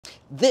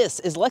This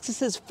is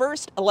Lexus's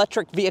first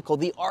electric vehicle,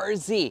 the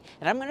RZ,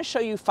 and I'm going to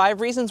show you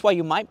 5 reasons why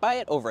you might buy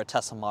it over a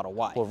Tesla Model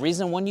Y. Well,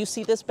 reason 1, you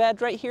see this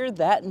badge right here,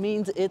 that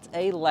means it's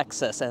a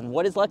Lexus. And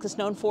what is Lexus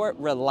known for?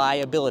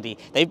 Reliability.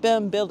 They've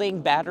been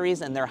building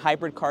batteries in their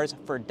hybrid cars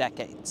for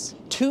decades.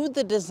 2,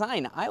 the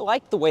design. I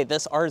like the way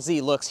this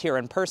RZ looks here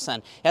in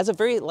person. It has a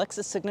very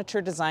Lexus signature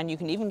design. You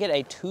can even get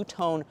a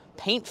 2-tone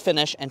paint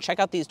finish, and check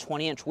out these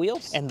 20-inch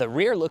wheels. And the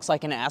rear looks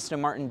like an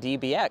Aston Martin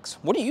DBX.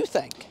 What do you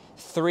think?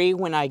 3,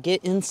 when I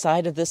get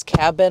inside of this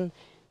cabin,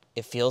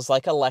 it feels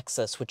like a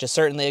Lexus, which is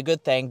certainly a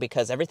good thing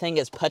because everything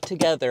is put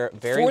together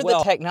very well.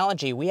 For the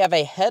technology, we have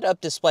a head-up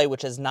display,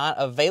 which is not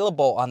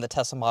available on the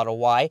Tesla Model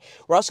Y.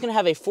 We're also going to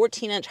have a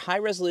 14-inch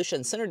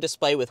high-resolution center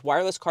display with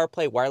wireless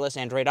CarPlay, wireless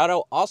Android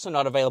Auto, also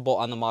not available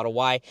on the Model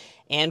Y.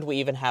 And we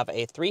even have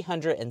a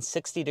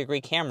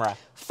 360-degree camera.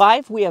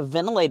 5, we have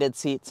ventilated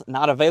seats,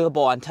 not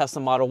available on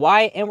Tesla Model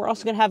Y. And we're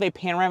also going to have a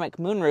panoramic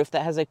moonroof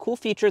that has a cool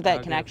feature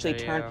that can actually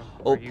turn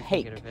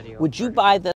opaque. Would you buy this?